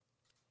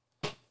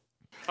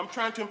I'm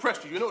trying to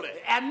impress you. You know that.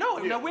 I know.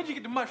 Yeah. Now, where'd you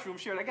get the mushroom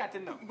shirt? I got to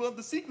know. Well,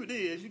 the secret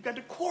is you got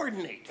to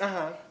coordinate.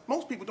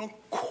 Most people don't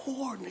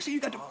coordinate. See, you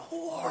got to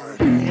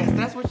coordinate. Yes,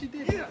 that's what you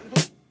did. Yeah.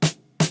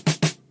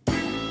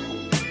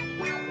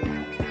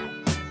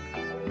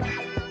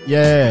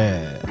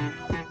 Yeah.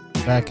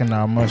 Back in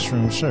our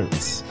mushroom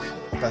shirts.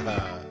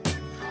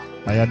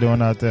 How y'all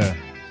doing out there?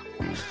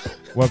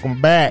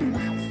 Welcome back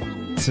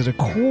to the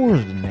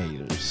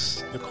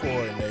coordinators. The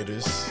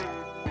coordinators.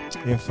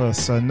 Here for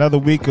another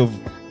week of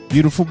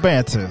beautiful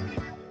banter.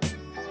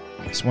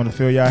 Just want to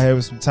fill y'all head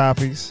with some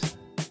topics.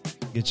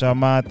 Get y'all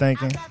mind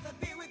thinking.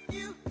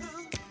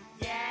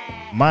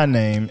 My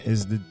name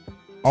is the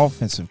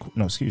defensive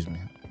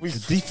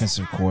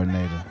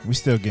coordinator. We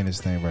still getting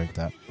this thing worked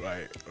out.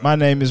 Right. My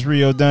name is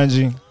Rio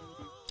Dungy.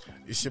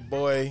 It's your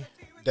boy,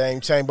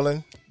 Dame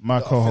Chamberlain.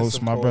 My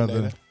co-host, my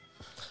brother.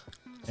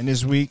 And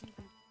this week,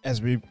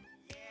 as we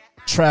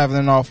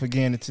traveling off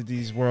again into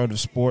these world of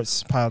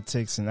sports,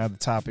 politics, and other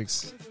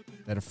topics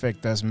that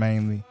affect us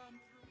mainly,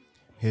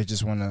 here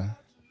just want to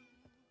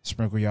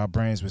sprinkle y'all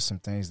brains with some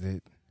things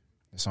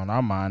that's on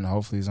our mind, and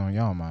hopefully it's on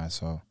y'all mind.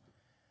 So,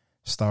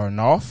 starting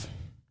off.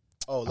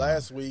 Oh,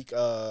 last week,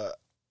 I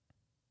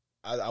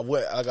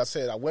went. Like I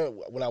said,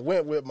 when I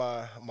went with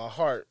my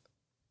heart.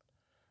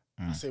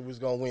 I said we was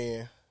gonna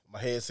win. My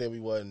head said we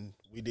wasn't.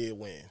 We did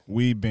win.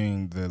 We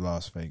being the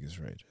Las Vegas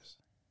Raiders.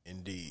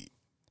 Indeed.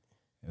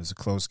 It was a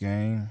close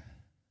game.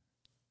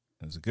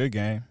 It was a good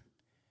game.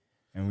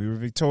 And we were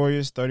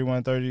victorious,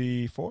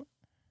 31-34.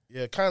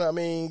 Yeah, kind of. I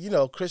mean,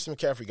 Christian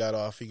McCaffrey got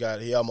off.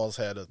 He almost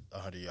had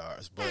 100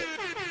 yards, but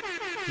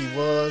he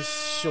was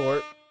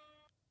short.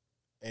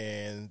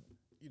 And,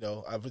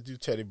 I would do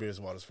Teddy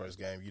Bridgewater's first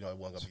game. It wasn't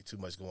going to be too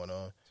much going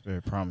on. It's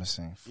very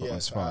promising.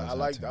 I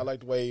like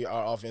the way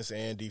our offense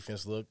and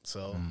defense looked.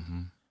 So,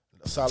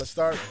 a solid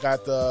start.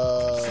 Got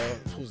the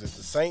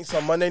Saints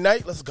on Monday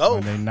night. Let's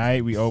go. Monday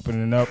night, we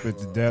opening up at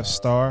the Death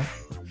Star.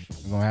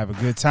 We're going to have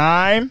a good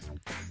time.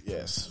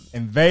 Yes.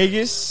 In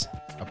Vegas,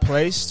 a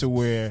place to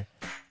where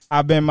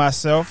I've been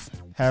myself.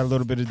 Had a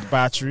little bit of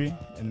debauchery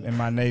in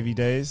my Navy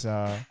days.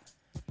 I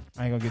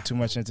ain't going to get too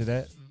much into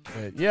that.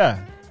 But,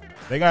 yeah.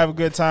 They're going to have a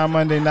good time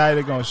Monday night.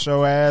 They're going to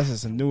show ass.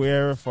 It's a new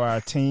era for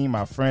our team,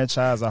 our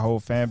franchise, our whole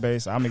fan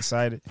base. I'm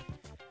excited.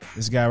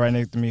 This guy right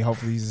next to me,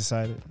 hopefully he's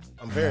excited.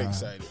 I'm very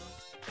excited.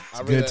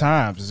 It's good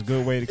times. It's a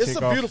good way to kick off.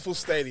 It's a beautiful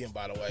stadium,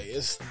 by the way.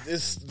 It's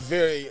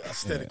very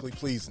aesthetically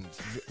pleasing.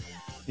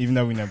 Even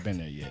though we've never been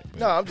there yet.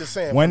 No, I'm just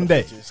saying. One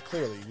day. Pictures,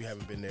 clearly, we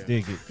haven't been there.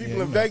 Dig it.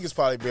 People in Vegas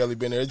probably barely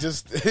been there. It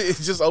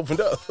just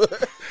opened up.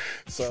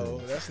 So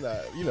True. that's not,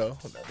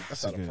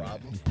 that's not a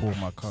problem. He pulled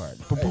my card.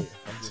 Hey,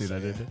 See what I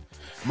did there?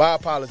 My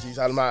apologies.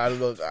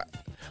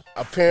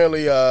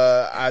 Apparently,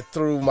 I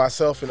threw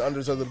myself and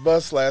unders under the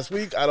bus last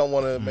week. I don't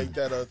want to make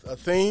that a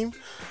theme.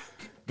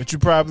 But you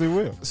probably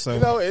will.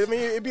 So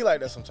it'd be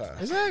like that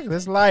sometimes. Exactly.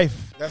 That's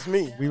life. That's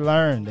me. We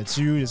learn. That's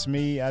you. That's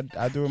me. I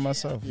do it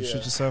myself. You Yeah.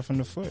 shoot yourself in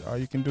the foot. All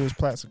you can do is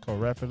Plaxico.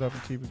 Wrap it up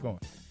and keep it going.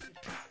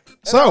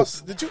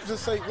 Did you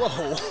just say,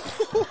 whoa?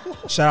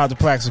 Shout out to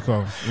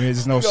Plaxico.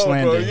 There's no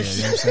slander bro, here. You know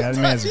what I'm saying?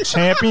 That man's a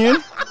champion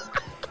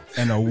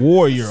and a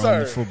warrior on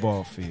the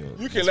football field.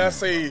 You cannot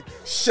say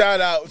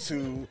shout out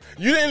to.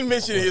 You didn't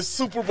mention his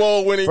Super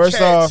Bowl winning First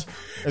catch.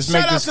 off, let's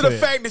make shout out this to clear. the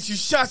fact that you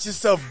shot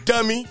yourself,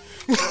 dummy.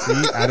 See,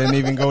 I didn't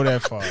even go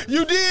that far.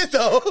 You did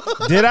though.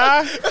 Did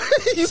I?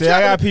 See,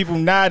 I got people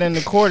nodding in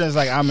the corner. It's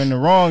like I'm in the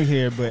wrong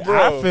here, but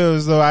Bro. I feel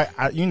as though I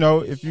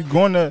if you're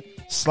going to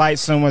slight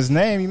someone's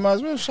name, you might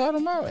as well shout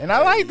him out. And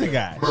I like the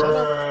guy.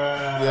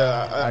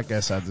 Yeah, I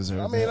guess I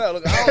deserve I mean, that.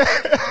 look,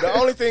 the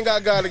only thing I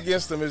got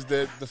against him is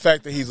the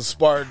fact that he's a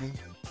Spartan.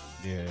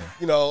 Yeah.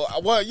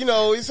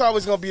 It's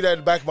always gonna be that in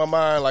the back of my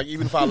mind. Like,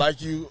 even if I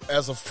like you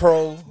as a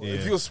pro,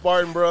 if you a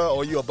Spartan, bro,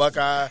 or you a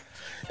Buckeye,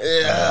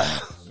 yeah.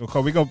 Okay,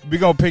 we gonna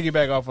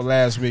piggyback off of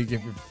last week.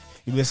 If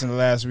you listened to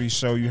last week's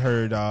show, you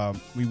heard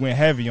we went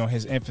heavy on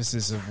his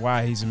emphasis of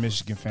why he's a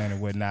Michigan fan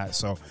and whatnot.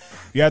 So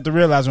you have to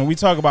realize when we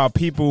talk about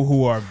people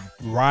who are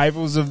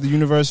rivals of the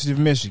University of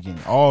Michigan,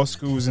 all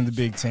schools in the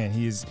Big Ten,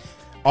 he is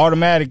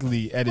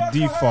automatically at a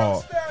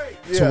default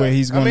to where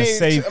he's going to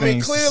say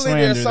things to clearly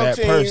slander there's some that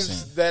teams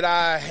person. that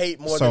I hate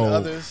more So, than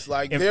others.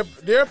 Like,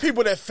 there are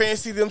people that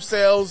fancy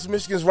themselves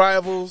Michigan's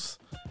rivals.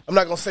 I'm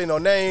not going to say no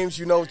names.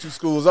 You know what your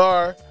schools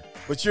are.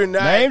 But you're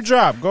not. Name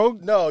drop.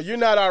 No, you're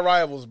not our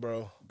rivals,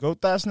 bro. Go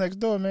Thoughts Next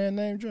Door, man.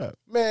 Name drop.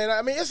 Man,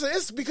 I mean,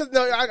 it's because,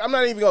 I'm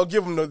not even going to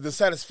give them the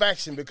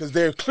satisfaction because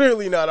they're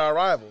clearly not our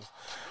rivals.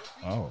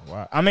 Oh,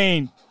 wow. I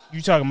mean,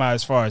 you talking about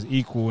as far as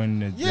equal in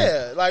the...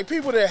 Yeah, like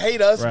people that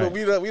hate us, Right. but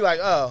we like,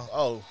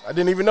 oh, I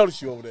didn't even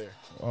notice you over there.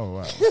 Oh,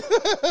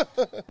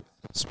 wow.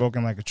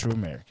 Spoken like a true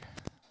American.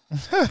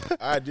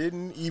 I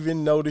didn't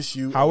even notice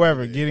you.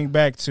 However, getting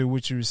back to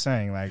what you were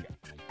saying, like,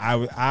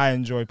 I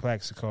enjoy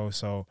Plaxico,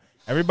 so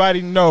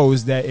everybody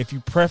knows that if you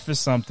preface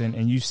something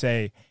and you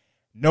say,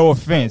 no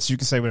offense, you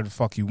can say whatever the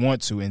fuck you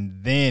want to,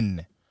 and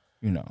then,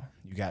 you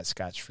you got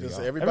scotch-free. Does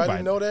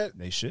everybody know that?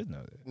 They should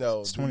know that. No.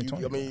 It's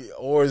 2020.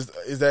 Or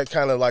is that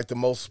kind of like the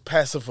most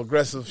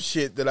passive-aggressive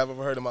shit that I've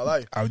ever heard in my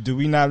life? Do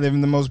we not live in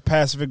the most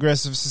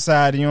passive-aggressive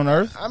society on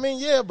earth? I mean,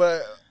 yeah,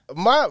 but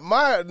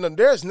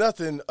there's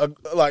nothing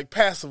like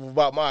passive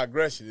about my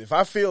aggression. If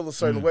I feel a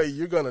certain way,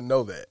 you're gonna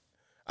know that.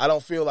 I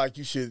don't feel like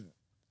you should,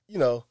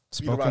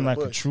 Spoken like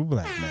a true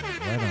black man.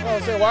 Right on, you know what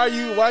I'm saying?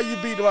 Why you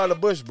beating around the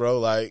bush, bro?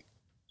 Like,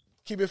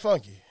 keep it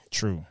funky.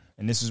 True.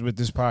 And this is what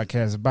this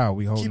podcast is about.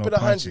 We hold Keep no it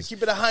 100. punches.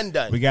 Keep it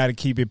 100. We got to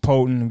keep it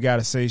potent. We got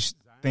to say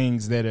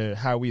things that are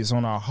how it's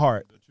on our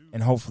heart,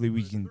 and hopefully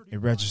it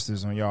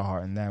registers on your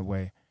heart in that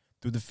way.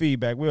 Through the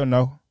feedback, we'll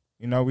know.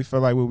 We feel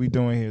like what we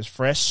doing here is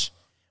fresh.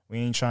 We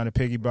ain't trying to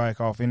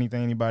piggyback off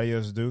anything anybody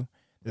else do.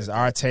 This is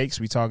our takes.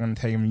 We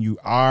taking you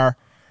our.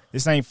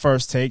 This ain't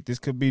first take. This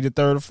could be the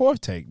third or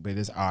fourth take, but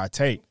it's our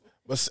take.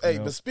 But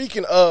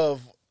speaking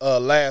of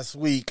last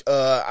week,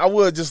 I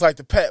would just like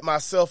to pat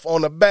myself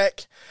on the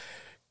back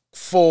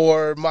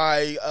for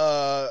my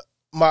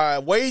my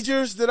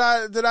wagers that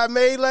I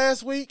made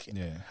last week.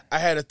 Yeah, I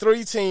had a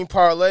 3-team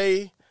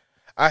parlay.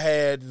 I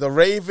had the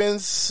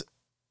Ravens,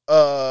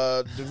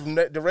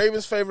 the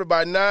Ravens favored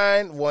by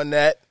 9, won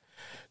that.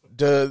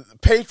 The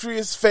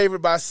Patriots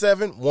favored by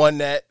 7, won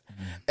that.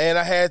 And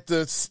I had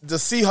the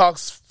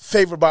Seahawks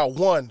favored by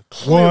 1.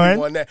 Clearly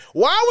won that.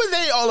 Why were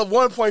they all a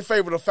 1-point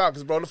favorite of the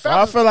Falcons, bro? The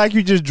Falcons, I feel like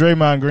you just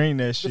Draymond Green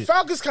that shit. The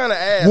Falcons kind of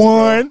ass.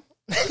 1.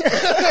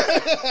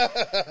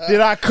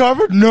 Did I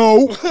cover?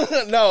 No.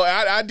 No,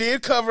 I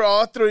did cover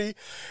all 3.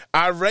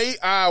 I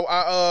risked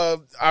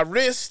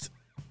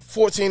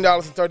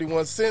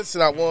 $14.31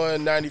 and I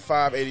won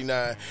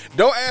 $95.89.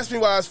 Don't ask me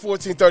why it's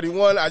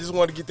 $14.31. I just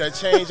wanted to get that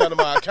change out of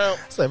my account.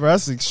 It's like, bro,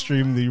 that's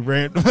extremely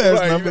random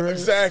number.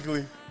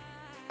 Exactly.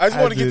 I just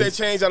want to get that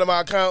change out of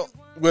my account.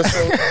 Which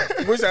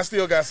I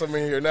still got some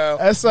in here now.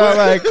 That sounds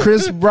like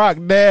Chris Brock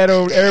dad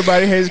over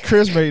Everybody Hates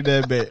Chris made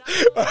that bet.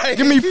 Right.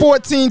 Give me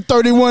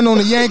 $14.31 on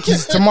the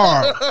Yankees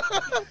tomorrow.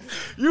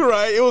 You're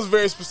right. It was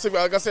very specific.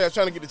 Like I said, I'm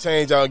trying to get the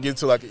change out and get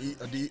to like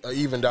an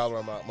even dollar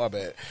amount. My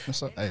bad.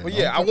 But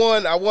yeah, I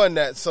won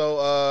that.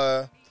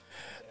 So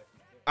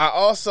I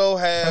also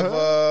have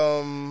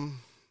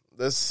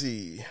let's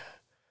see.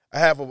 I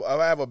have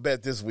a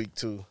bet this week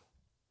too.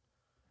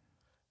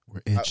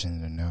 We're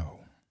itching to know.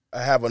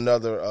 I have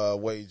another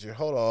wager.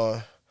 Hold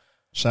on.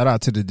 Shout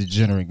out to the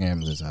degenerate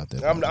gamblers out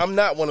there. I'm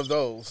not one of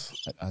those.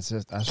 I saw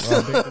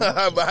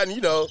but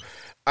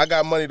I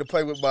got money to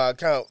play with my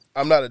account.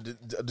 I'm not a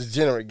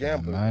degenerate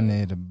gambler.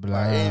 Money to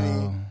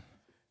blow.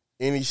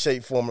 Any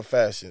shape, form, or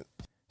fashion.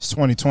 It's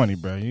 2020,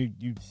 bro.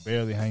 You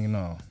barely hanging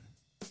on.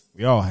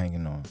 We all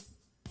hanging on.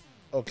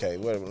 Okay,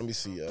 whatever. Let me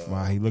see.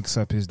 While he looks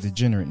up his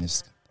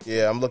degenerateness.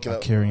 Yeah, I'm looking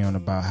up. Carry on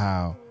about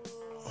how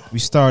we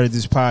started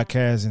this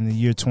podcast in the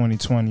year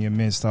 2020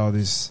 amidst all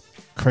this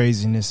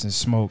craziness and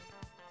smoke.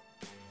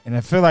 And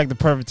I feel like the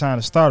perfect time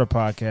to start a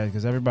podcast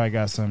because everybody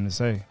got something to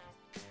say.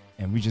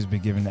 And we just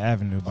been given the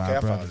avenue by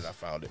our brothers. I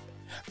found it.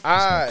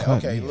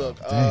 Look.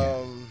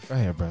 Go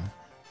ahead, bro.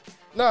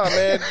 Nah,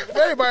 man.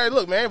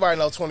 Everybody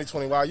knows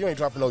 2020. Wow, you ain't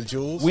dropping no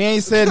jewels. We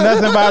ain't said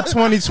nothing about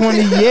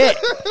 2020 yet.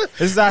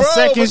 This is our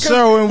second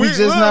show, and we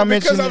just not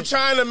mentioning it. Because I'm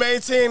trying to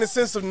maintain a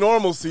sense of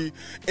normalcy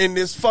in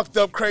this fucked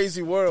up,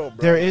 crazy world,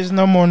 bro. There is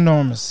no more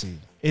normalcy.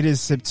 It is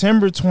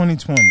September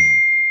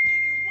 2020.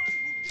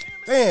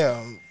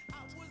 Damn.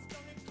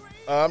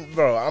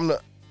 I'm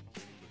not.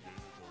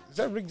 Is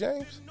that Rick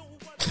James?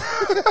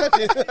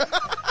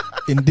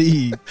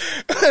 Indeed.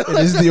 It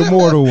is the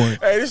immortal one.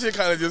 Hey, this shit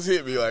kind of just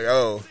hit me like,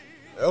 oh,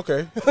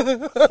 okay.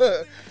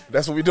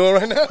 That's what we doing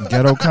right now?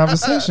 Ghetto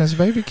conversations,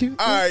 baby.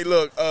 Cute. All right,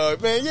 look,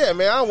 man, I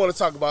don't want to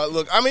talk about,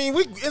 look, I mean,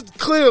 it's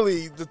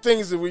clearly the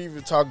things that we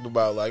even talked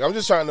about. Like, I'm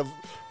just trying to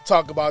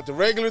talk about the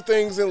regular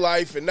things in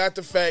life and not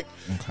the fact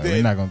that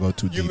we're not going to go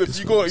too deep.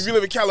 If you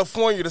live in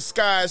California, the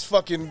sky is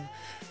fucking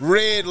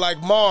red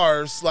like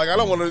Mars. Like, I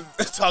don't want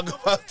to talk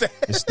about that.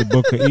 It's the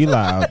Book of Eli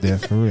out there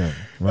for real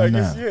right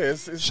now.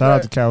 It's Shout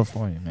out to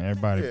California, man.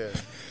 Everybody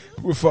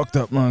with fucked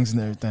up lungs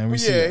and everything. We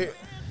see it.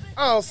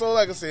 Oh, so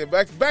like I said,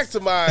 back to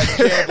my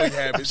gambling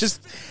habits.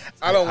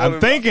 I'm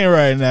thinking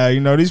right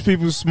now, these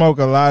people smoke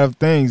a lot of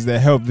things that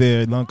help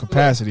their lung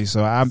capacity.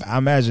 So I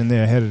imagine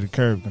they're ahead of the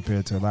curve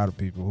compared to a lot of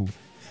people who,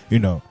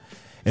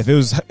 if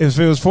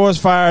it was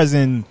forest fires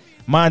in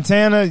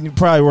Montana, you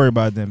probably worry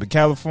about them. But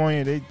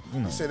California, they,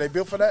 You say they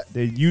built for that?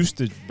 They're used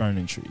to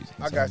burning trees.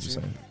 I got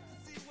you.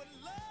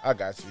 All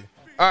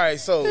right,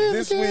 so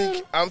this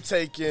week I'm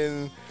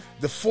taking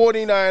the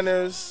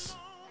 49ers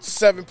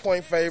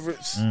 7-point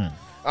favorites.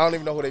 I don't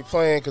even know who they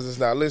playing because it's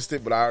not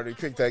listed, but I already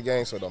picked that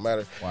game, so it don't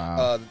matter.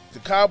 Wow. The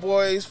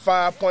Cowboys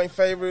 5-point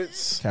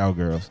favorites.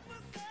 Cowgirls.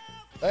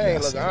 I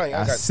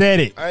said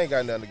it. I ain't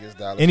got nothing against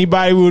Dallas.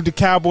 Anybody with the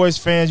Cowboys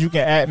fans, you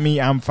can at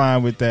me. I'm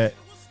fine with that.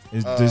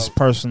 It's just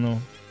personal.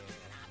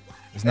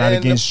 It's not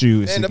against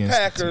you. It's and against the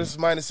Packers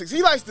 -6.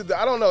 He likes to.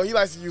 I don't know. He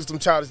likes to use them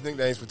childish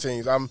nicknames for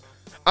teams. I'm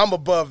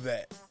above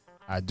that.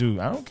 I do.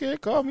 I don't care.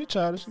 Call me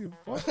childish.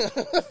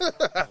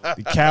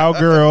 The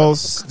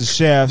Cowgirls, the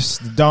Chefs,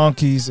 the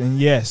Donkeys, and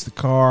yes, the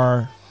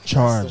Car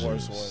Chargers.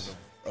 That's the worst one.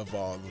 of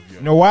all of your.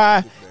 You know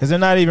why? Because they're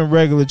not even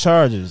regular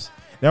chargers.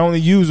 They're only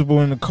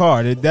usable in the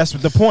car. That's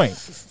the point.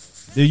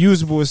 They're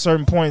usable at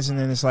certain points, and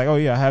then it's like, oh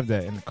yeah, I have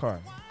that in the car.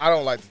 I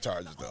don't like the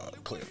Chargers though.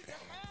 Clearly,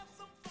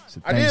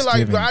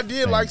 I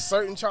did like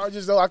certain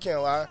Chargers though. I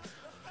can't lie.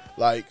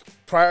 Like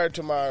prior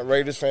to my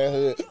Raiders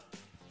fanhood,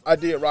 I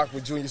did rock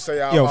with Junior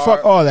Seau. Yo,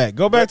 fuck all that.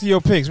 Go back to your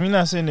picks. We're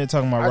not sitting there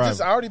talking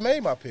about I already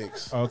made my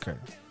picks. Okay.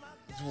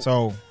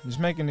 So just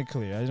making it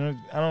clear.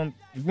 I don't.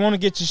 You want to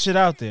get your shit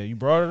out there. You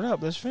brought it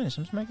up. Let's finish.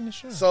 I'm just making it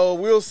sure. So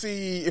we'll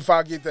see if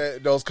I get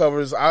those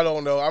covers. I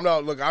don't know. I'm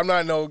not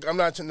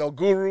no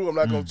guru. I'm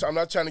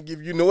not trying to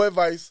give you no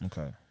advice.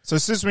 Okay. So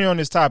since we're on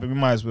this topic, we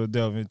might as well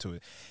delve into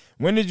it.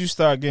 When did you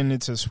start getting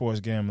into sports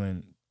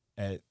gambling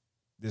at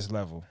this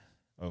level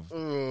of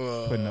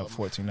putting up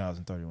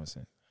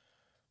 $14.31?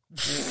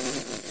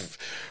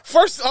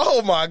 First,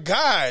 oh my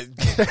God,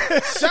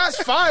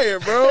 shots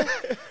fired, bro!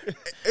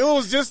 It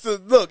was just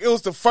it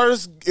was the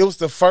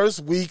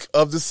first week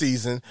of the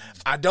season.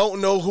 I don't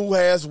know who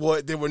has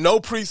what. There were no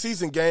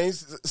preseason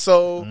games,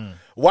 so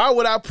why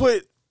would I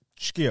put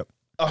Skip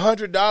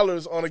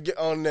 $100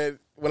 on that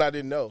when I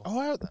didn't know?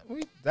 Oh,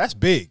 that's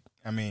big.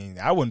 I mean,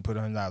 I wouldn't put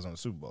 $100 on the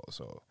Super Bowl,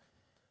 so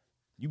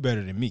you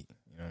better than me.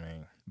 You know what I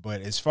mean?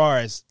 But as far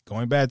as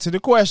going back to the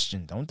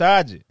question, don't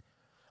dodge it.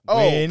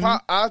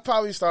 I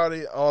probably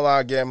started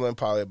online gambling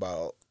probably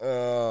about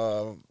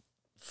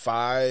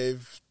 5-7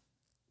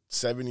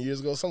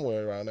 years ago,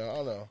 somewhere around there. I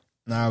don't know.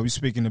 Now, we're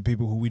speaking to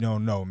people who we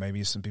don't know.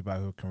 Maybe it's some people out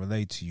who can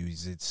relate to you.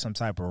 Is it some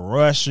type of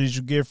rush that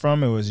you get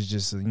from it, or is it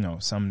just,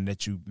 something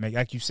that you make?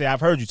 Like you say,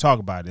 I've heard you talk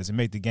about it. Does it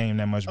make the game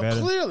that much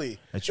better? Clearly.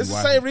 It's the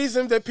same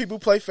reason that people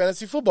play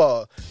fantasy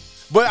football.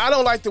 But I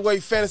don't like the way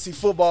fantasy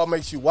football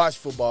makes you watch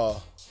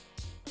football.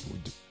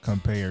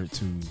 Compared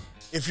to...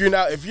 If you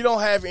don't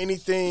have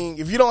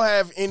anything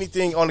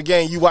on the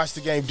game, you watch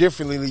the game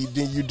differently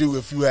than you do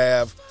if you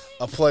have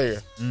a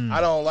player. I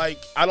don't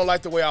like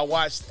the way I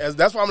watch.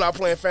 That's why I'm not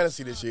playing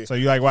fantasy this year. So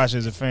you like watching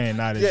as a fan,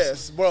 not as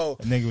yes, bro.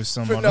 A nigga with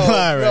something on the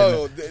line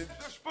right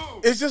now.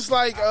 It's just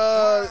like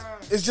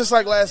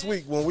last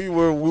week when we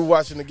were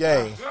watching the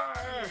game.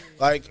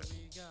 Like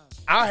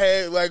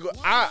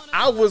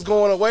I was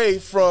going away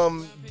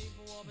from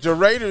the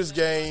Raiders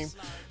game,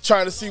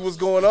 trying to see what's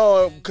going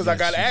on because I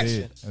got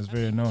action. That's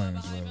very annoying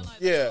as well.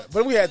 Yeah,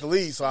 but we had the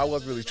lead, so I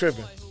wasn't really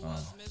tripping.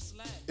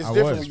 It's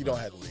different when you don't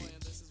have the lead.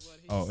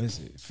 Oh, is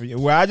it?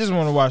 Well, I just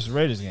want to watch the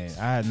Raiders game.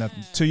 I had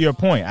nothing. To your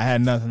point, I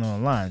had nothing on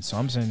the line, so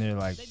I'm sitting there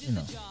like,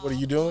 what are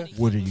you doing?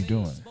 What are you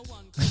doing?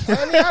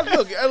 I mean,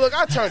 look,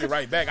 I turned it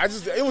right back.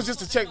 It was just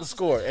to check the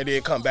score and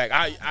then come back.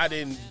 I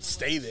didn't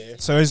stay there.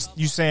 So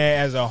you saying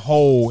as a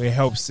whole, it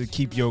helps to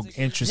keep your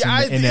interest in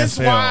the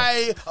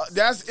NFL.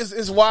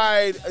 It's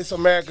why it's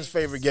America's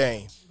favorite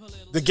game.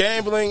 The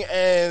gambling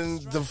and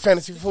the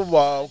fantasy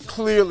football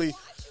clearly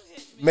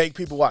make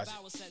people watch it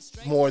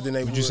more than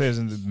they would. You say is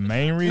the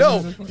main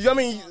reason? No, I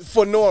mean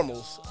for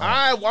normals.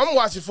 I'm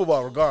watching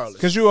football regardless.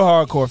 Because you're a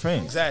hardcore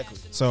fan. Exactly.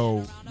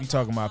 So you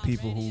talking about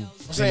people who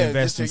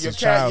invest in your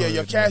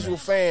casual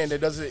fan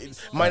that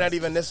might not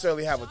even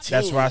necessarily have a team.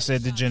 That's why I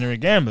said degenerate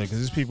gambling, because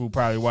there's people who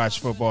probably watch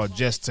football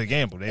just to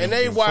gamble. They're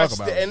the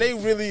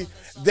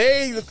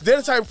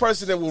type of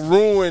person that will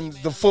ruin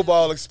the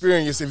football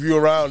experience if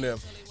you're around them.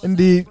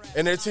 Indeed.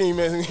 And their team.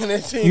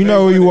 You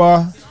know who you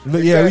are.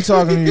 Exactly. Yeah, we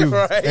talking to you.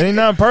 Right. It ain't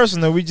nothing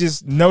personal. We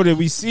just know that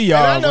we see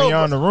y'all when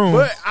y'all in the room.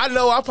 But I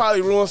know I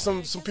probably ruined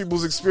some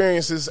people's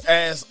experiences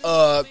as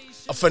a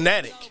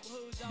fanatic.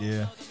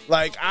 Yeah.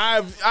 Like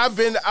I've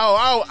been.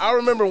 I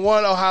remember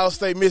one Ohio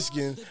State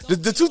Michigan,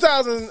 the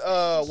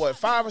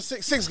 2005 or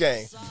 6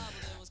 game.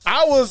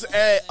 I was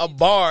at a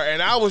bar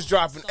and I was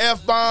dropping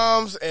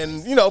F-bombs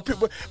and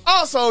people.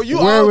 Also,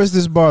 where was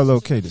this bar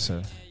located,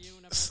 sir?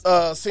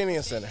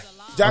 Senior Center.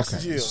 Jackson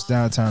Hill. It's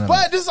downtown.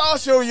 But this is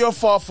also your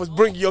fault for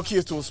bringing your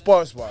kids to a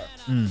sports bar.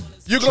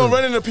 You're gonna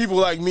run into people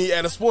like me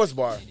at a sports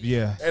bar.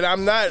 Yeah. And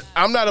I'm not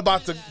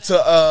about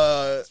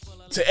to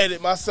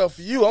edit myself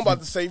for you. I'm about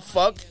to say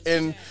fuck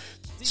and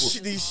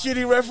these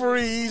shitty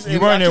referees. And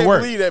I can't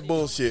believe that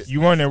bullshit. You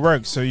weren't at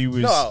work, so you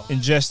was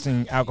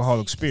ingesting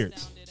alcoholic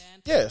spirits.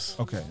 Yes.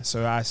 Okay,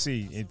 so I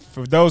see.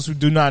 For those who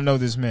do not know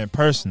this man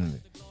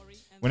personally,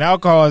 when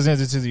alcohol is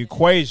entered to the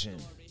equation,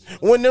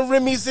 when the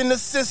Remy's in the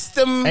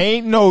system,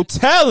 ain't no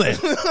telling.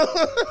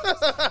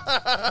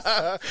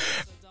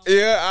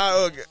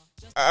 Yeah,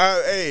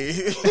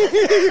 hey.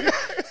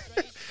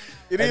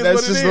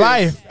 That's just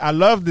life. I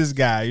love this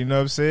guy, you know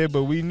what I'm saying?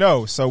 But we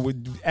know. So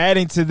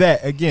adding to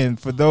that, again,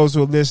 for those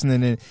who are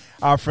listening and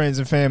our friends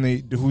and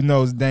family who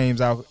knows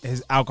Dame's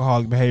his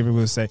alcoholic behavior,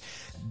 will say,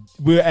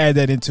 we'll add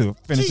that into it.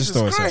 Finish the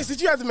story. Jesus Christ,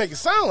 did you have to make it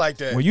sound like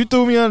that? Well, you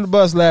threw me under the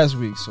bus last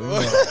week, so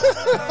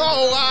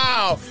oh,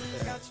 wow.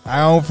 I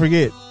don't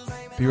forget.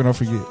 People don't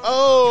forget.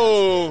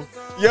 Oh,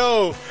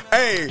 yo,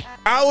 hey,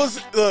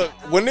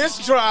 when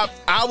this dropped,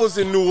 I was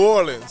in New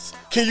Orleans.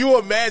 Can you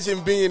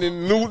imagine being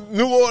in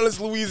New Orleans,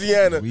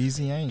 Louisiana?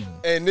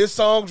 And this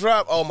song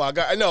dropped? Oh, my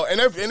God. No, and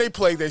they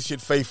played that shit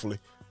faithfully.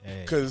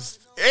 Because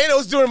it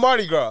was during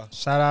Mardi Gras.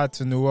 Shout out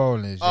to New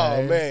Orleans.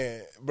 Oh,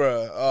 man.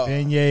 bruh.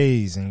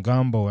 Beignets and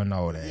gumbo and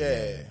all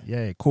that.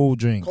 Yeah. Cool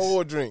drinks.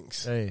 Cold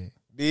drinks. Hey.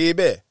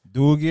 Baby.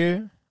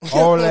 Dugier.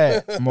 All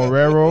that.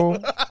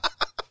 Morero.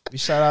 We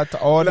shout out to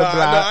all the blocks.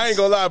 I ain't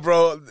gonna lie,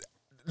 bro.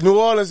 New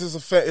Orleans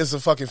is a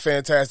fucking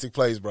fantastic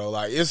place, bro.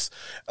 Like it's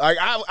like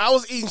I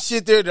was eating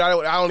shit there that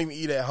I don't even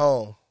eat at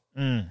home.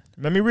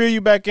 Let me reel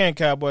you back in,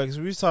 Cowboy, because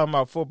we was talking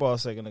about football a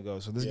second ago.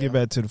 So let's get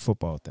back to the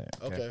football thing.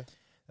 Okay.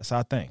 That's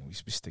our thing. We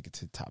should be sticking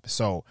to the topic.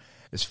 So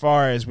as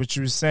far as what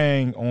you were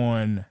saying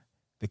on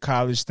the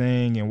college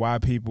thing and why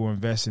people are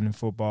investing in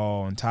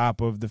football on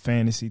top of the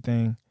fantasy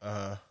thing,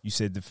 you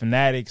said the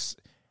Fanatics,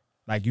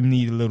 like you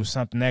need a little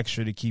something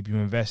extra to keep you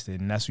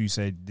invested, and that's what you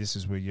said. This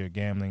is where your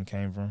gambling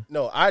came from.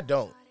 No, I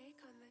don't.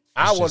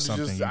 I want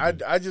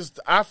to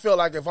I feel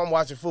like if I'm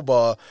watching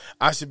football,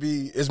 I should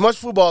be, as much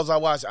football as I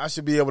watch, I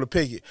should be able to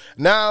pick it.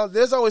 Now,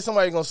 there's always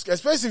somebody going to,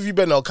 especially if you've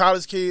been on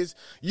college kids,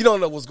 you don't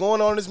know what's going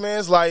on in this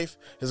man's life.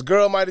 His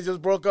girl might have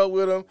just broke up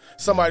with him.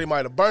 Somebody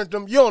might have burnt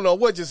him. You don't know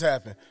what just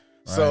happened.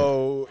 Right.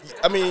 So,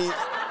 I mean,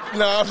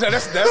 no,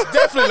 that's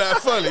definitely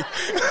not funny.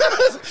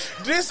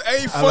 This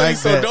ain't funny, like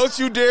so don't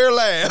you dare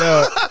laugh.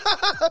 No.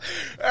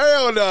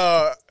 Hell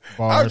no.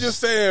 I'm just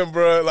saying,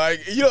 bro.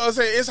 Like, you know what I'm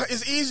saying?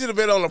 It's easy to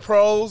bet on the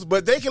pros,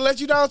 but they can let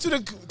you down too,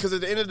 because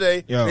at the end of the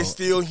day, they're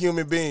still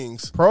human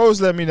beings.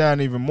 Pros let me down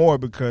even more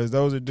because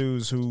those are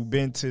dudes who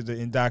been to the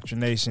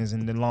indoctrinations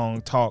and the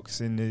long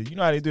talks and the, you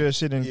know how they do that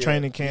shit in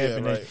training camp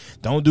and they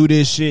don't do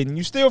this shit and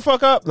you still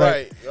fuck up.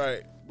 Like,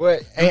 right.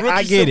 But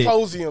I get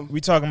it. We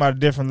talking about a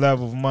different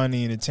level of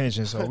money and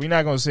attention, so we're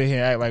not gonna sit here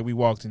and act like we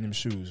walked in them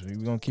shoes. We're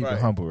gonna keep it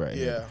humble right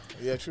here.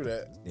 Yeah, true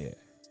that. Yeah,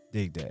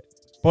 dig that.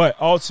 But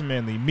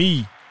ultimately,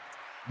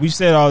 we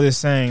said all this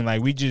saying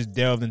like we just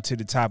delved into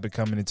the topic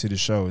coming into the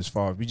show as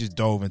far as we just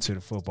dove into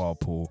the football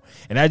pool.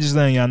 And I just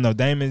letting y'all know,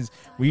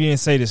 we didn't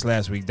say this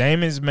last week,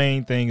 Damon's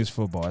main thing is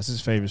football. That's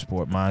his favorite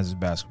sport. Mine is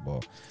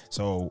basketball.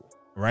 So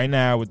right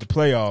now with the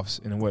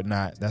playoffs and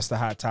whatnot, that's the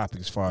hot topic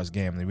as far as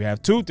gambling. We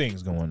have two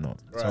things going on.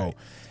 Right. So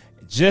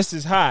just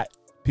as hot,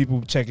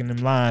 people checking them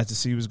lines to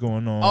see what's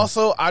going on.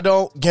 Also, I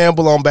don't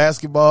gamble on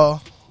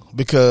basketball.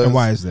 And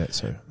why is that,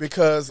 sir?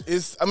 Because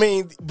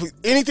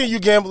anything you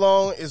gamble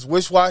on is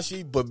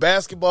wish-washy, but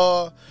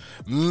basketball,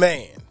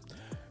 man,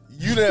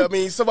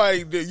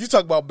 somebody, you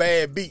talk about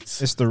bad beats.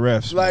 It's the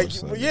refs. Like,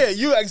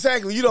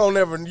 exactly.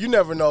 You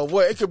never know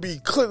what. It could be,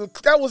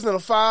 that wasn't a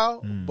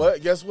foul,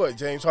 but guess what?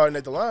 James Harden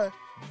at the line.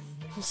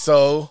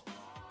 So,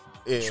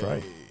 that's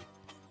right.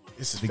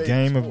 It's the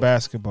game of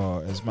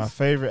basketball. As my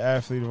favorite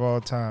athlete of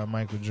all time,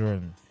 Michael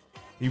Jordan,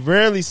 he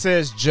rarely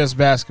says just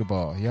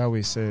basketball. He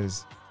always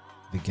says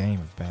the game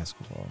of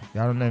basketball.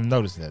 Y'all don't even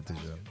notice that, did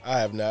you? I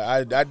have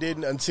not. I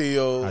didn't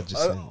until The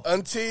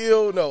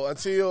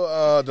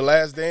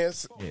Last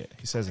Dance. Yeah,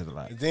 he says it a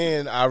lot.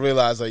 Then I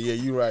realized,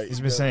 you're right. He's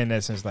been saying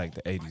that since like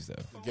the 80s,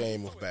 though. The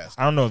game of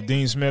basketball. I don't know if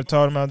Dean Smith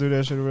taught him how to do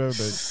that shit or whatever,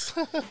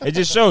 but it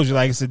just shows you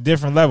like it's a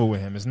different level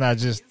with him. It's not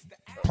just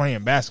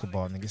playing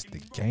basketball, nigga. It's the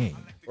game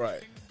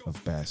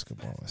of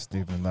basketball. It's a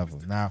different level.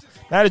 Now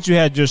that you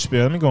had your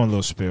spiel, let me go on a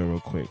little spiel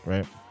real quick,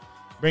 right?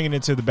 Bringing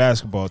it to the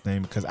basketball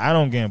thing because I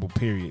don't gamble,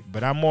 period.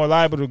 But I'm more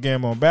liable to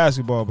gamble on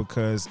basketball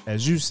because,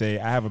 as you say,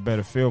 I have a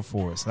better feel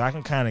for it. So I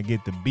can kind of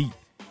get the beat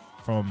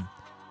from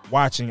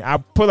watching. I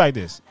put it like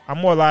this. I'm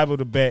more liable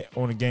to bet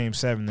on a game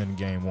 7 than a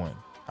game 1.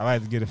 I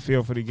like to get a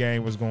feel for the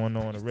game, what's going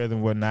on, the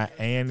rhythm, whatnot,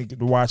 and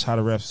to watch how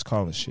the refs is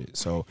calling shit.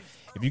 So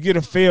if you get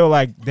a feel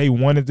like they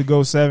wanted to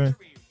go 7,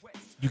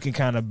 you can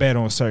kind of bet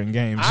on certain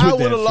games. I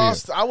would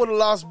have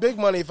lost big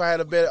money if I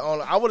had a bet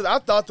on. I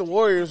thought the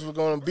Warriors were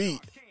going to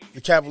beat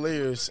the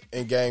Cavaliers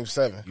in Game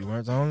 7. You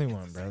weren't the only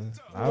one, brother.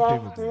 A lot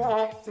of people did.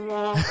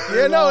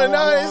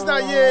 It's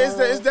not. Yeah,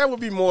 that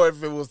would be more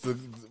if it was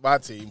my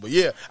team. But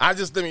yeah, I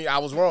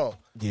was wrong.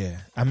 Yeah,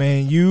 I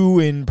mean, you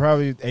and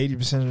probably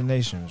 80% of the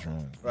nation was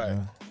wrong. Right. You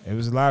know? It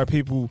was a lot of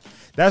people.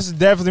 That's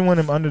definitely one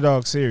of them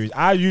underdog series.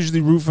 I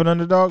usually root for an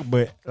underdog,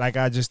 but like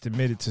I just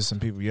admitted to some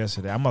people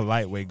yesterday, I'm a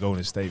lightweight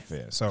Golden State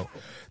fan. So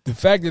the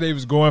fact that they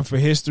was going for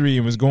history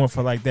and was going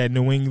for like that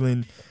New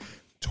England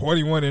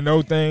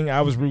 21-0 thing,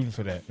 I was rooting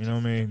for that. You know what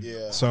I mean?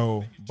 Yeah.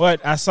 So,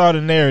 but I saw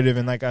the narrative,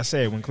 and like I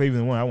said, when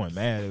Cleveland won, I wasn't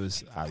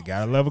mad. I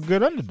gotta love a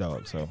good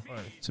underdog. So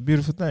it's a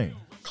beautiful thing.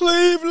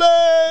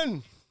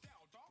 Cleveland,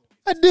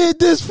 I did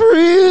this for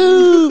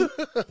you.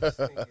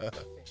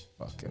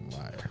 Fucking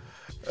liar.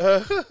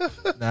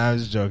 Nah, I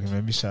was just joking,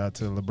 man. Be shout out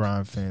to the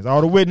LeBron fans,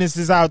 all the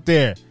witnesses out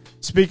there.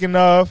 Speaking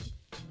of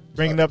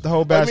bringing up the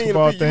whole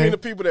basketball thing, you mean the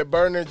people that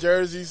burn their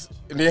jerseys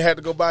and then had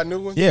to go buy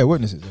new ones? Yeah,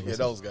 witnesses. Yeah,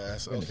 those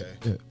guys. Okay.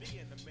 Yeah.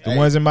 The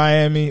ones in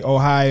Miami,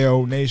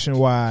 Ohio,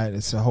 nationwide,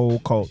 it's a whole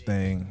cult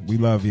thing. We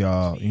love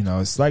y'all. You know,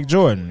 it's like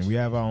Jordan. We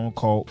have our own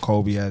cult.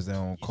 Kobe has their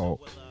own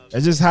cult.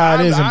 It's just how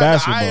it is in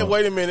basketball.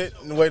 Wait a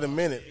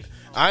minute.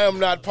 I am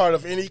not part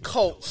of any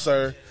cult,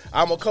 sir.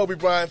 I'm a Kobe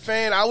Bryant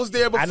fan. I was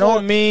there before. I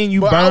don't mean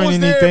you burn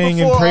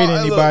anything and pray to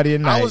anybody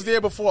at night. I was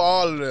there before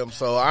all of them,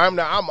 so I'm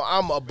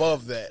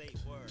above that.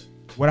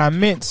 What I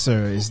meant,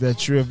 sir, is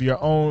that you're of your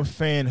own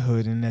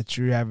fanhood and that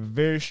you have a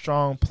very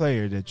strong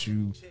player that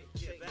you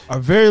are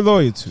very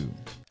loyal to.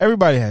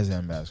 Everybody has that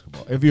in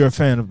basketball. If you're a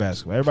fan of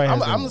basketball, everybody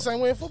has that. I'm the same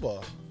way in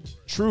football.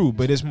 True,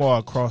 but it's more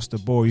across the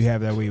board. You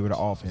have that way with an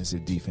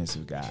offensive,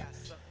 defensive guy.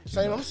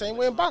 I'm the same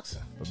way in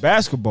boxing. But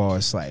basketball,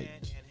 it's like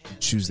you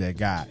choose that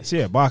guy. So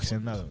yeah, boxing,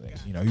 another thing.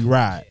 You know, you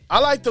ride. I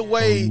like the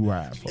way. You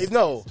ride.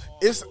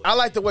 I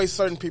like the way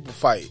certain people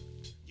fight.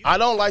 I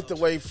don't like the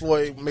way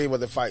Floyd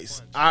Mayweather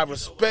fights. I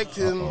respect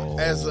him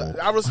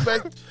I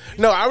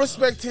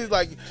respect his,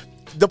 like,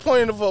 the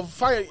point of a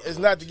fight is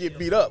not to get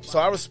beat up. So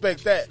I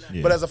respect that.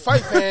 Yeah. But as a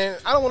fight fan,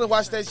 I don't want to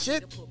watch that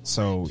shit.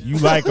 So you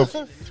like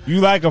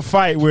a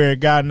fight where a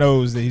guy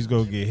knows that he's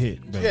going to get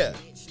hit. Baby. Yeah.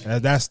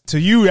 That's to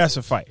you. That's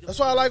a fight. That's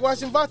why I like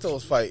watching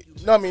Vatos fight.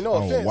 No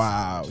offense.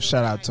 Wow!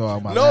 Shout out to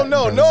all my no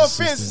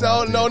offense,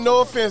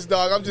 no offense,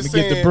 dog. I'm just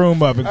saying. Get the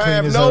broom up and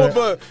clean this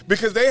up.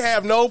 Because they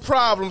have no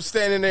problem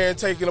standing there and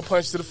taking a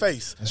punch to the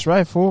face. That's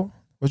right, fool.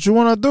 What you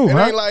want to do? It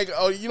huh? ain't like,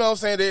 you know what I'm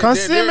saying? Come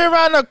see me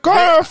around the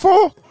corner,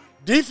 fool.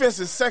 Defense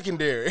is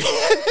secondary.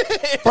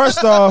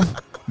 First off,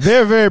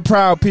 they're very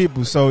proud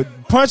people, so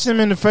punching them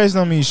in the face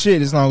don't mean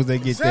shit as long as they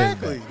get there.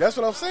 Exactly. That's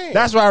what I'm saying.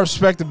 That's what I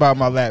respect about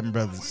my Latin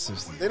brothers and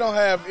sisters. They don't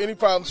have any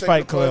problem taking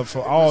Fight Club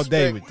for all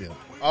day with them.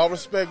 All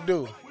respect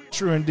due.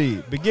 True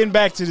indeed. But getting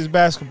back to this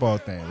basketball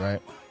thing,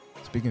 right?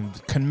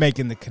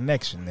 Making the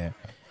connection there.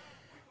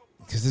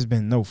 Because there's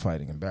been no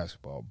fighting in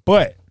basketball.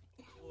 But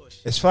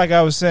it's like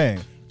I was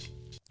saying,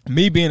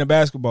 me being a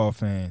basketball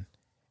fan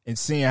and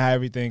seeing how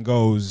everything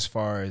goes as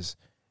far as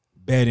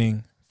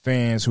betting,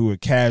 fans who are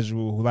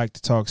casual, who like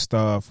to talk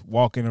stuff,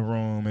 walk in a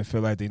room and feel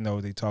like they know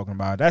what they're talking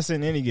about. That's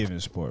in any given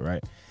sport,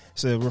 right?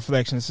 It's a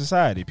reflection of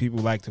society. People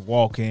like to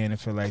walk in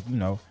and feel like,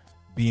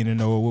 be in the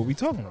know of what we're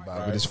talking about.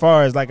 Right. But as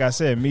far as, like I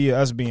said,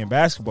 us being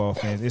basketball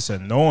fans, it's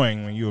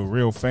annoying when you're a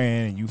real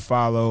fan and you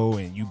follow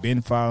and you've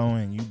been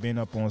following and you've been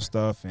up on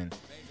stuff and,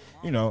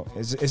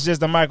 it's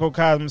just a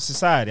microcosm of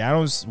society. I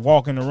don't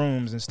walk in the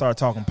rooms and start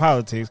talking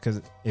politics because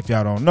if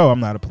y'all don't know, I'm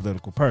not a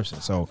political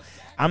person. So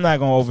I'm not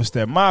going to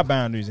overstep my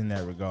boundaries in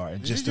that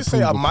regard. Did you just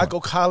say a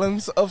Michael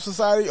Collins of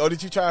society, or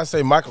did you try to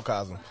say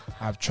microcosm?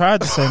 I've tried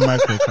to say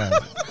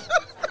microcosm.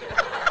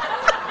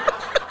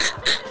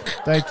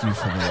 Thank you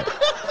for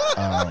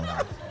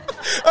that.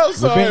 I'm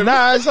sorry.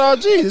 It's all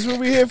G. This is what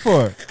we're here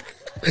for.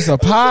 It's a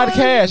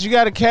podcast. You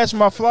got to catch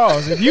my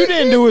flaws. If you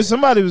didn't do it,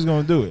 somebody was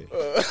going to do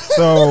it.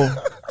 So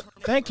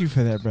thank you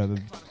for that, brother.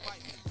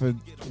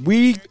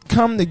 We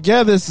come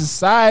together.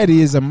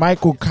 Society is a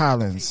Michael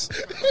Collins.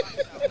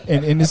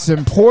 And it's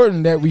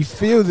important that we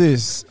feel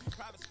this.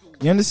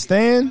 You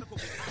understand?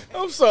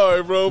 I'm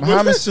sorry, bro.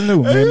 Muhammad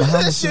Sanu, man.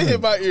 That shit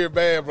hit my ear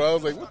bad, bro. I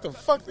was like, what the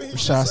fuck did he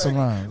Rashad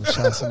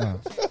Salam.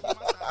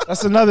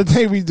 That's another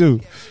thing we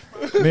do.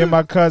 Me and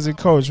my cousin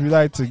Coach, we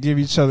like to give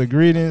each other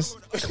greetings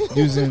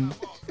using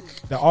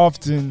the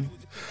often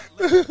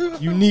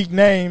unique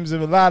names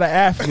of a lot of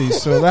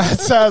athletes. So a lot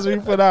of times we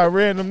put our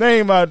random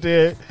name out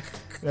there.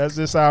 That's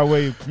just our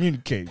way of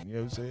communicating. You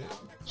know what I'm saying?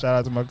 Shout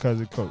out to my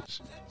cousin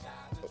Coach.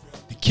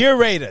 The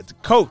curator, the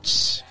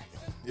coach.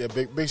 Yeah,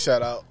 big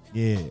shout out.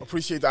 Yeah.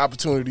 Appreciate the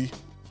opportunity.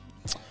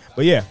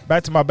 But yeah,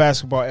 back to my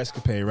basketball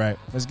escapade, right?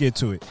 Let's get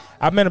to it.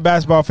 I've been a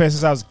basketball fan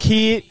since I was a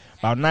kid.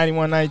 About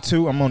 91,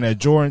 92, I'm on that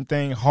Jordan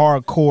thing,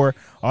 hardcore.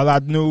 All I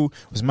knew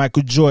was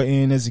Michael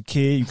Jordan as a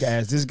kid. You can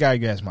ask this guy, you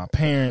can ask my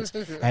parents.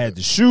 I had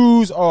the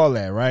shoes, all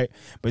that, right?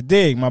 But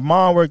dig, my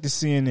mom worked at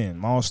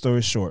CNN. Long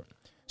story short.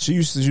 She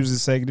was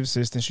executive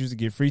assistant. She used to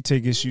get free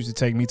tickets. She used to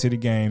take me to the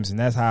games, and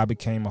that's how I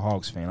became a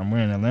Hawks fan. I'm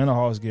wearing Atlanta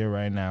Hawks gear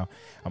right now.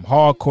 I'm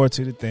hardcore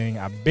to the thing.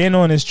 I've been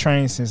on this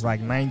train since like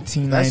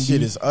 1990. That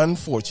shit is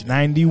unfortunate.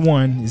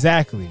 91,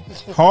 exactly.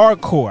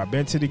 Hardcore. I've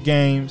been to the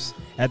games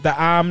at the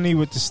Omni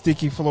with the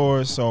sticky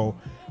floors. So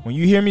when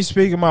you hear me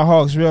speak of my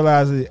Hawks,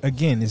 realize that,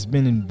 again, it's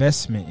been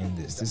investment in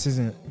this. This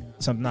isn't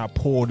something I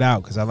pulled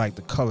out because I like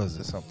the colors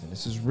or something.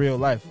 This is real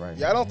life right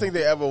Yeah, I don't think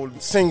they ever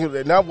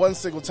not one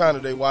single time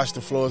did they wash the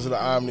floors of the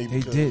Omni.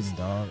 They didn't,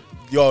 dog.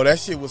 Yo, that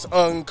shit was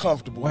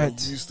uncomfortable What? when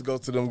you used to go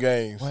to them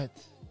games. What?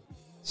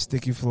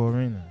 Sticky floor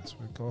arena. That's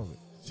what we call it.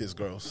 Shit's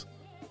gross.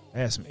 It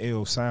had some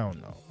ill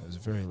sound, though. It was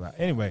very loud.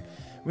 Anyway,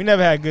 we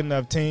never had good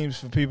enough teams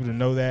for people to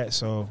know that,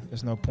 so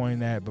there's no point in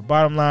that. But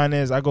bottom line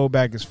is, I go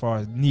back as far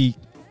as Neek,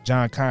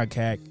 John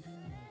Concack,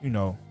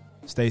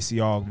 Stacey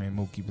Augman,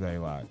 Mookie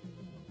Blaylock,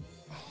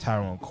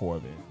 Tyrone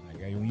Corbin.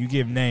 Like, when you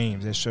give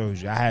names, that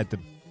shows you. I had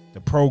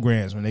the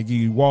programs. When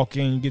you walk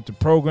in, you get the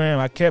program.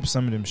 I kept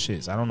some of them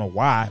shits. I don't know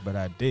why, but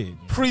I did.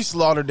 Priest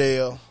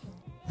Lauderdale,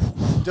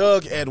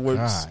 Doug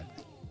Edwards. God.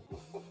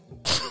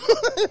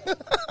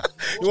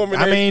 You want me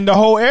to name, the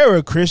whole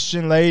era.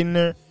 Christian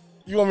Laettner.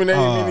 You want me to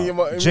name any of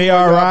my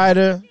J.R.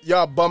 Ryder.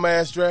 Y'all bum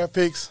ass draft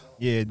picks?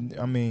 Yeah, you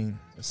don't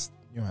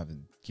have to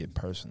get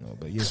personal,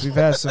 but yes, we've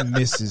had some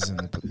misses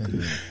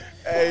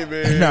Hey,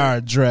 man. in our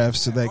draft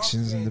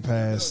selections in the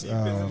past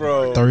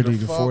 30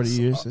 to 40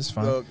 years. It's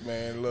fine. Look,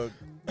 man, look.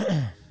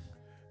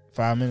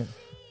 5 minutes.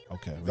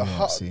 Okay, The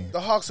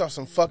Hawks are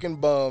some fucking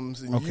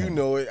bums, and you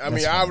know it. I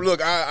mean,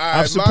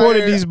 I've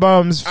supported these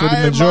bums for the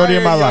majority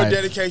of my life.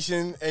 Your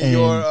dedication and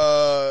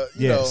your,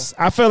 you know.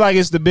 I feel like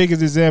it's the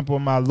biggest example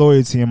of my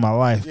loyalty in my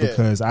life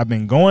because I've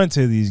been going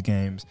to these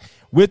games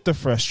with the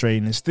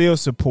frustrating and still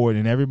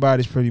supporting.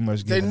 Everybody's pretty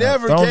much giving They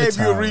never up, gave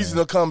you a reason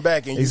to come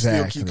back, and you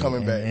still keep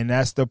coming back. And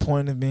that's the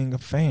point of being a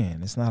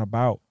fan. It's not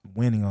about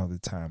winning all the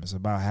time. It's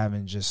about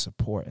having just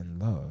support and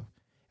love.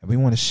 And we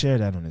want to share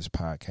that on this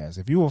podcast.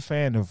 If you're a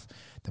fan of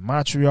the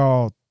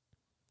Montreal,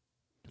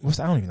 I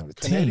don't even know the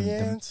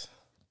Canadiens? team.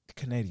 The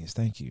Canadiens,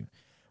 thank you.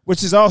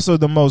 Which is also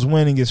the most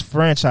winningest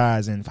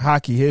franchise in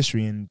hockey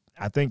history, and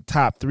I think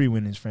top 3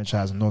 winningest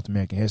franchise in North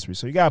American history.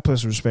 So you got to put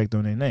some respect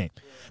on their name.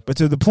 But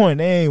to the point,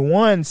 they ain't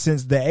won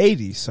since the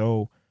 80s.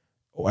 So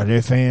are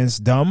their fans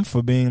dumb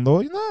for being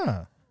loyal?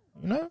 Nah.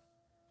 You know?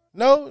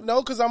 No,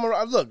 because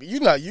look.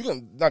 You're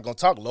not gonna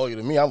talk loyal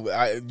to me.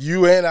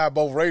 You and I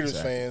both Raiders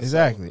fans.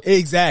 Exactly.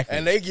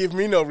 And they give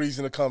me no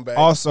reason to come back.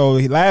 Also,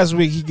 last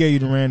week he gave you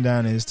the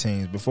rundown of his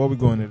teams. Before we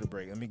go into the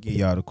break, let me give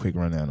y'all the quick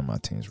rundown of my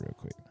teams real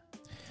quick.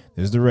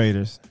 There's the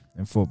Raiders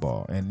in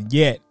football, and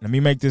yet let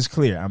me make this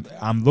clear: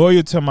 I'm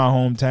loyal to my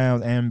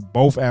hometown and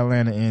both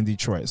Atlanta and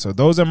Detroit. So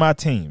those are my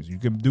teams. You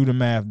can do the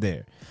math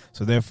there.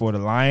 So therefore, the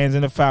Lions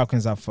and the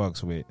Falcons I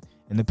fucks with,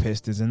 and the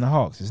Pistons and the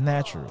Hawks. It's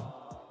natural.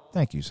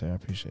 Thank you, sir. I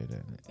appreciate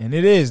that. And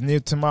it is near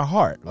to my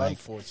heart. Like,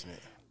 unfortunate.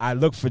 I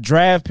look for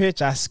draft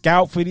pitch. I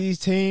scout for these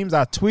teams.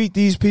 I tweet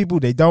these people.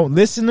 They don't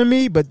listen to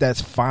me, but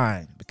that's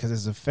fine. Because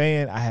as a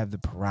fan, I have the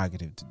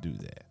prerogative to do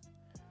that.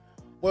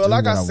 Well,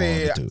 like I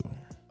said,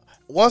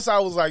 once I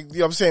was like, you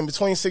know what I'm saying,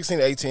 between 16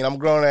 and 18, I'm a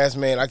grown-ass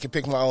man. I can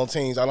pick my own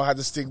teams. I don't have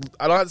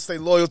to stay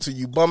loyal to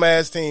you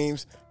bum-ass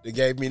teams that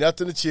gave me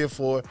nothing to cheer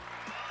for.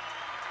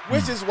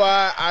 Which is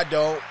why I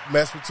don't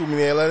mess with too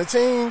many Atlanta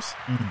teams.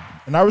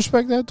 And I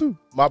respect that too.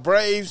 My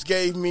Braves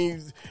gave me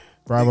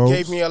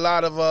a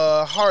lot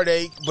of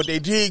heartache, but they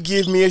did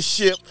give me a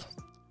ship.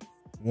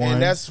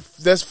 And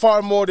that's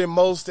far more than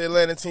most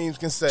Atlanta teams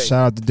can say.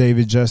 Shout out to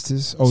David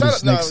Justice,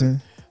 Otis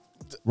Nixon,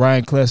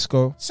 Ryan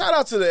Klesko. Shout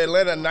out to the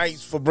Atlanta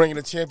Knights for bringing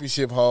the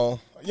championship home.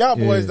 Y'all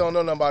boys don't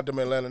know nothing about them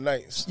Atlanta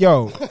Knights.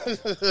 Yo,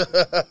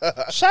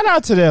 shout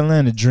out to the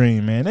Atlanta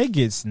Dream, man. They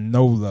get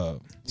no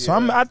love. Yeah. So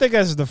I think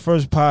that's the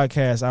first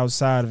podcast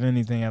outside of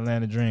anything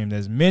Atlanta Dream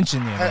that's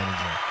mentioned the Atlanta Dream.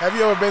 Have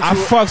you ever been to I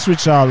fucks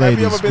with y'all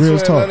ladies. Have you ever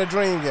been to an Atlanta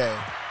Dream game?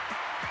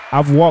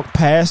 I've walked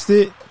past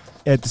it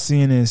at the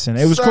CNN Center.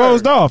 It was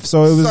closed off,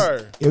 so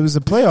it was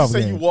a playoff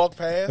game. You walked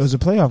past? It was a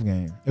playoff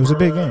game. It was a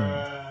big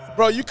game.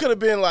 Bro, you could have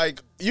been like.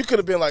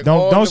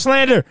 Don't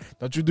slander.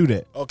 Don't you do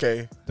that.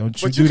 Okay.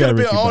 Don't you but do that.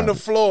 But you could have been on the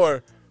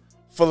floor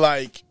for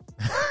like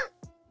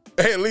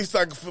at least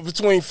like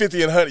between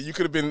 50 and 100. You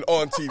could have been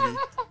on TV.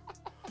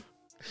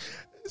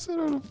 Sit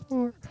on the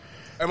floor.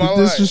 Am I lying?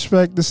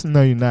 Disrespect this?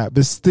 No, you're not.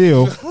 But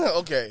still,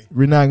 okay.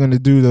 We're not going to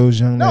do those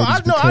young ladies.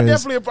 I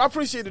definitely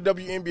appreciate the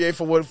WNBA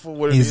for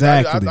what it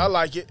exactly. is. I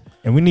like it.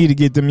 And we need to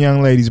get them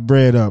young ladies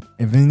bred up.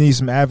 If we need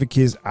some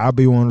advocates, I'll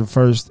be one of the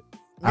first.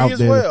 Out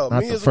there,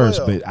 not the first,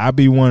 but I'll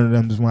be one of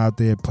them that's out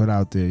there, put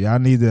out there. Y'all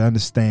need to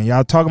understand.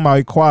 Y'all talking about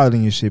equality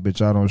and shit, but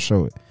y'all don't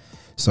show it.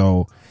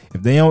 So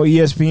if they on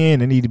ESPN,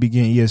 they need to be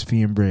getting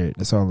ESPN bread.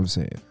 That's all I'm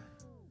saying.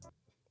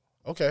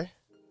 Okay,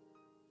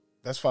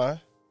 that's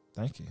fine.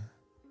 Thank you.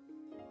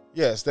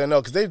 Yes,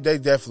 because they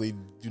definitely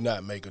do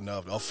not make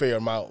enough, a fair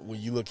amount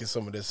when you look at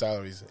some of their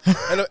salaries,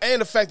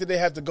 and the fact that they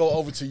have to go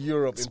over to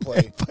Europe and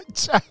play.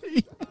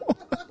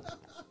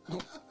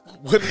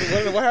 What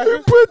happened?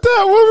 You put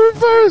that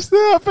woman first.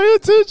 Now pay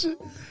attention.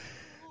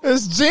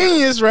 It's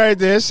genius right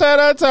there. Shout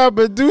out to our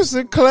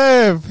producer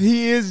Clev.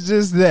 He is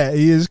just that.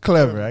 He is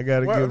clever. I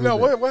gotta give him that.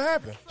 What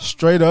happened?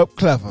 Straight up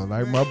clever,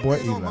 like my boy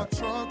Eli.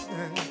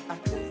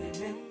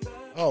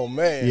 Oh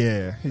man.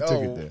 Yeah, he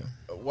took it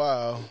there.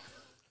 Wow.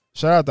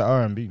 Shout out to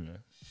R&B, man.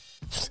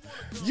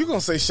 You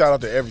gonna say shout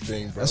out to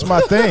everything, bro? That's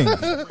my thing.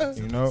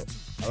 You know.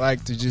 I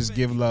like to just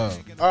give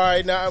love. All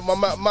right, now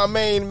my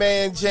main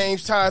man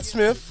James Todd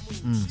Smith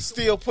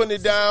still putting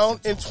it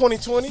down in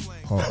 2020.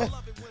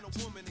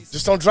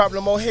 Just don't drop no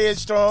more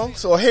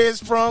headstrongs or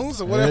headsprungs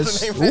or whatever the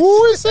name is.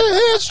 Ooh, it's a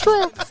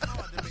headstrong.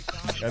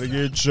 Gotta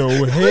get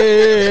your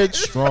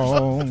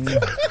headstrong.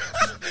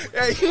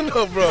 Hey, you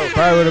know, bro.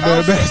 Probably would have been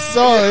the best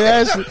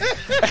song.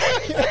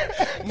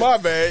 My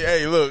bad.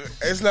 Hey, look,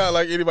 it's not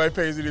like anybody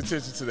pays any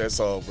attention to that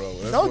song, bro.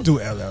 Don't do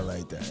LL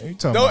like that. You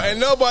talking and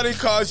nobody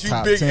calls you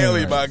Big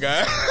Ellie, my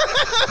guy.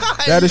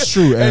 That is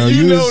true. And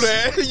you know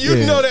that. You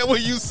know that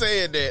when you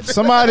said that.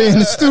 Somebody in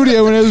the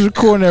studio when they was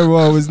recording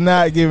everyone was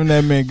not giving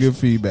that man good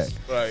feedback.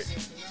 Right.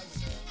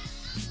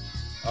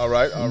 All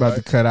right. I'm about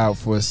to cut out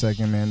for a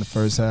second, man. The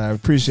first half.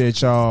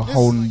 Appreciate y'all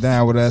holding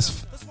down with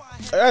us.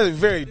 That's a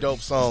very dope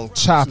song.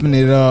 Chopping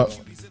it up.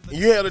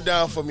 You held it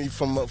down for me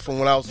from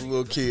when I was a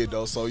little kid,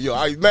 though. So,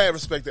 I mad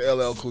respect to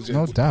LL Cool J.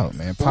 No doubt,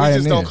 man. But we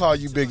just don't call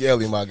you Big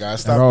Ellie, my guy.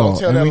 Stop. Don't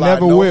tell and that we lie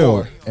never no will.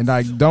 more.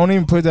 And don't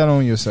even put that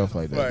on yourself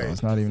like that. Right.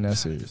 It's not even that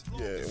serious.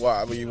 Yeah,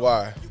 why?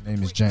 Why? His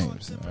name is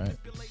James, all right?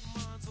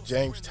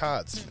 James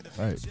Todd Smith.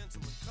 Right.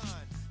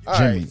 All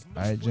Jimmy. right.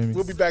 All right, Jimmy.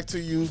 We'll be back to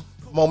you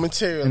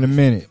momentarily in a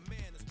minute.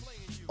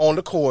 on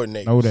the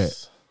coordinators. Know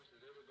that.